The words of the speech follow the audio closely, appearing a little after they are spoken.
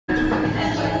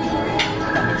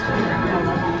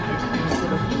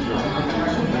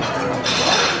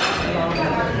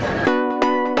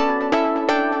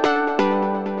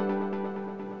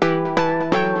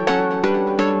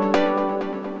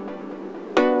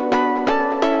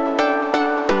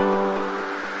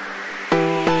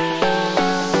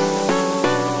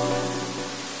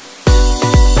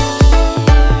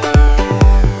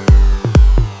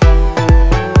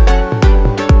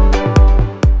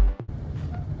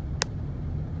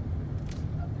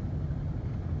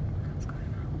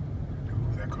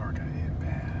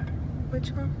Which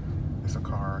one? It's a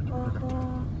car. Oh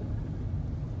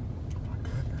my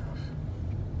goodness.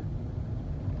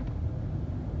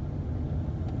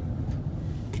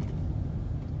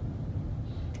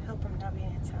 Hope I'm not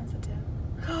being insensitive.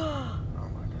 Oh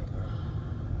my goodness.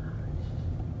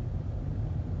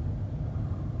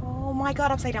 Oh my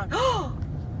god, upside down. Oh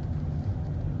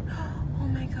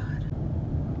my god.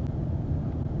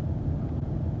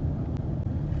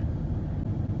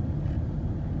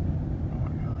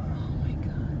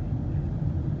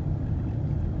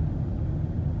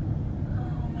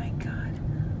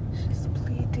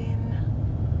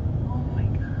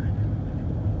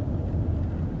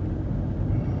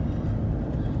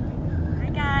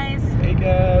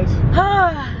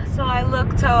 So I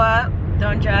looked Toa,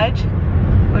 don't judge.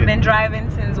 We've been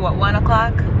driving since what, 1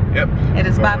 o'clock? Yep. It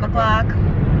is 5 o'clock.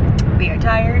 We are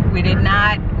tired. We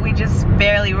just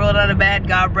barely rolled out of bed,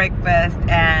 got breakfast,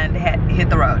 and hit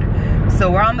the road.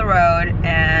 So we're on the road,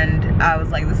 and I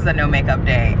was like, this is a no makeup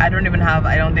day. I don't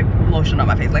think lotion on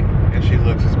my face. Like, and she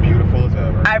looks as beautiful as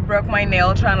ever. I broke my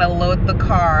nail trying to load the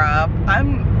car up.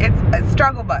 It's a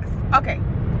struggle bus. Okay.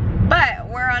 But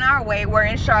we're on our way. We're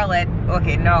in Charlotte.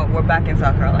 Okay, no, we're back in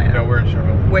South Carolina. No, we're in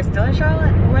Charlotte. We're still in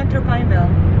Charlotte? We went through Pineville.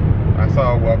 I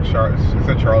saw a walk Charlotte. It's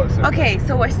in Charlotte. Okay,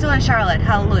 so we're still in Charlotte.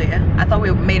 Hallelujah. I thought we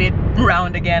made it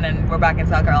round again and we're back in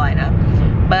South Carolina.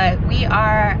 But we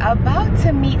are about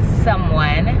to meet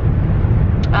someone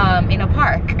in a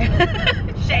park.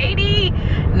 Shady?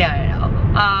 No.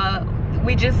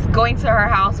 We just going to her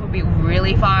house would be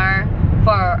really far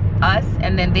for us,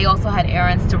 and then they also had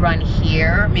errands to run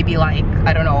here, maybe like,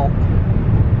 I don't know,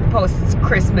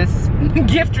 post-Christmas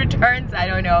gift returns, I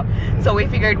don't know. So we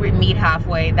figured we'd meet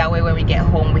halfway, that way when we get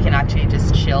home we can actually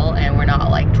just chill and we're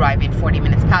not like driving 40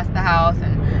 minutes past the house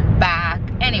and back.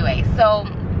 Anyway, so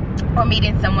we're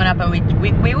meeting someone up, and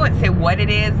we won't say what it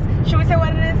is. Should we say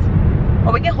what it is?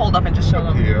 Or we can hold up and just show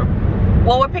them. Yeah.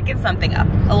 Well, we're picking something up,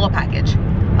 a little package.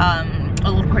 A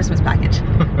little Christmas package.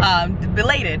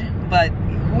 Belated, but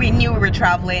we knew we were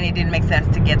traveling. It didn't make sense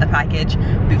to get the package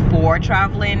before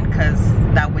traveling because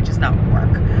that would just not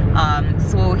work.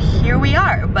 So here we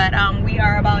are, but we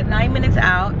are about 9 minutes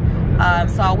out.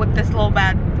 So I'll whip this little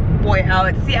bad boy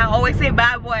out. See, I always say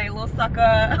bad boy, little sucker.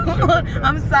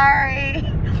 I'm sorry.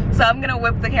 So I'm gonna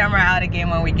whip the camera out again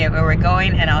when we get where we're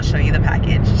going, and I'll show you the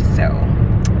package. So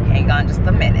hang on just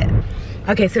a minute.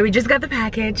 Okay, so we just got the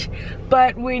package,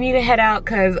 but we need to head out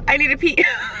because I need to pee.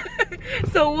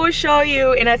 So we'll show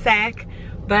you in a sec,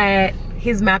 but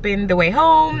he's mapping the way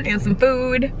home and some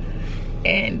food.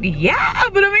 And yeah,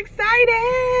 but I'm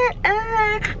excited.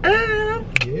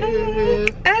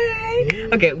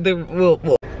 Okay, we'll.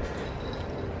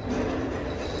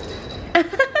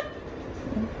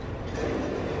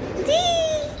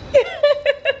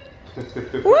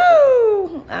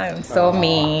 Woo! I'm so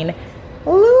mean.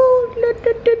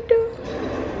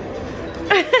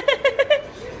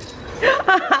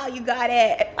 You got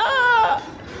it. Oh,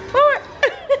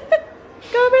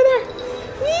 go over there.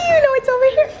 You know it's over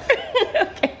here.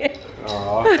 Okay.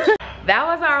 That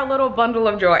was our little bundle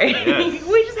of joy. Yes.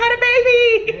 We just had a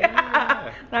baby.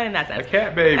 Yeah. Not in that sense. A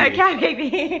cat baby. A cat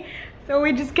baby. So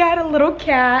we just got a little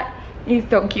cat. He's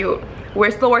so cute.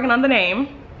 We're still working on the name.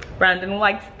 Brandon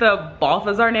likes the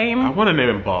Balthazar name. I want to name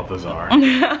him Balthazar.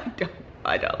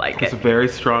 I don't like it. It's a very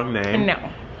strong name. No.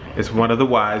 It's one of the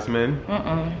wise men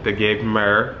that gave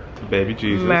myrrh to baby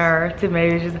Jesus. Myrrh to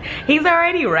baby Jesus. He's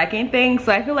already wrecking things,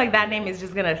 so I feel like that name is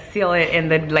just gonna seal it in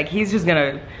the, like, he's just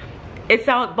gonna,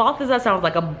 Balthazar sounds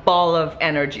like a ball of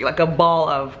energy, like a ball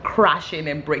of crashing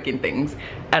and breaking things,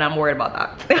 and I'm worried about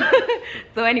that.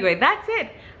 So anyway, that's it.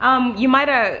 We might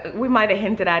have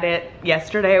hinted at it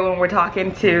yesterday when we're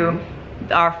talking to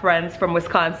our friends from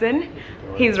Wisconsin.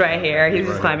 He's right here, he's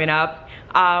just climbing up.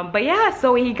 But yeah,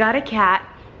 so he got a cat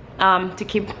to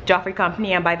keep Joffrey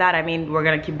company, and by that I mean we're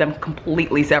gonna keep them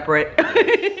completely separate.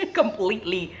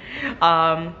 Completely.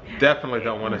 Definitely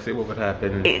don't want to see what would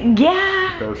happen.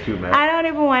 Yeah. Those two men. I don't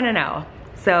even want to know.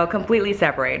 So completely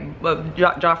separate. But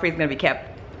Joffrey's gonna be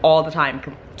kept all the time,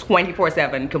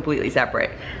 24/7, completely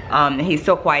separate. He's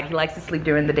so quiet. He likes to sleep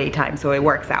during the daytime, so it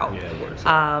works out. Yeah, it works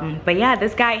out. But yeah,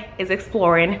 this guy is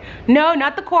exploring. No,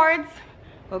 not the cords.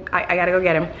 I gotta go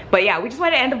get him. But yeah, we just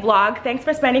wanted to end the vlog. Thanks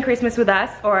for spending Christmas with us,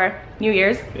 or New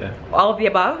Year's. Yeah. All of the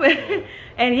above.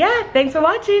 And yeah, thanks for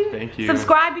watching. Thank you.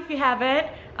 Subscribe if you haven't,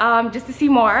 just to see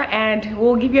more, and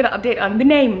we'll give you an update on the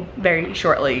name very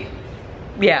shortly.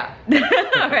 Yeah.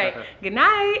 All right. Good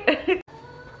night.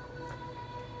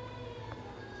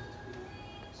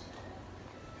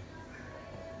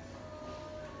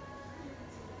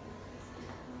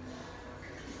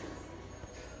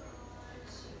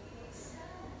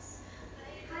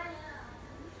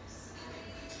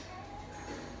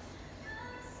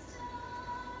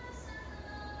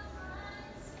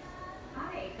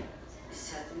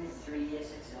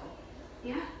 3XL.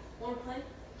 Yeah. Want to play?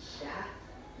 Yeah.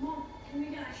 Mom, can we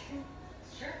get ice cream?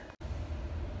 Sure.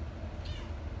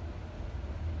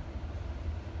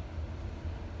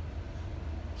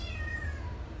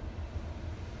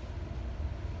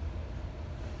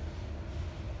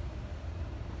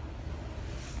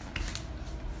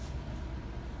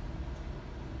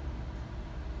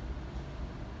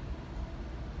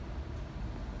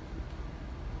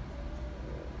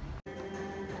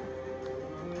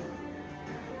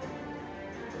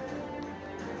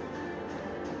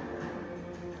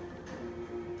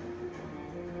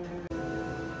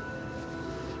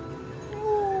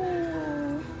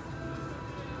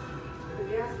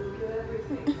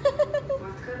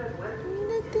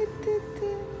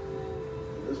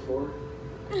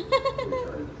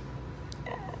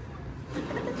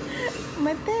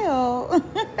 Mateo,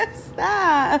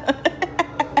 stop.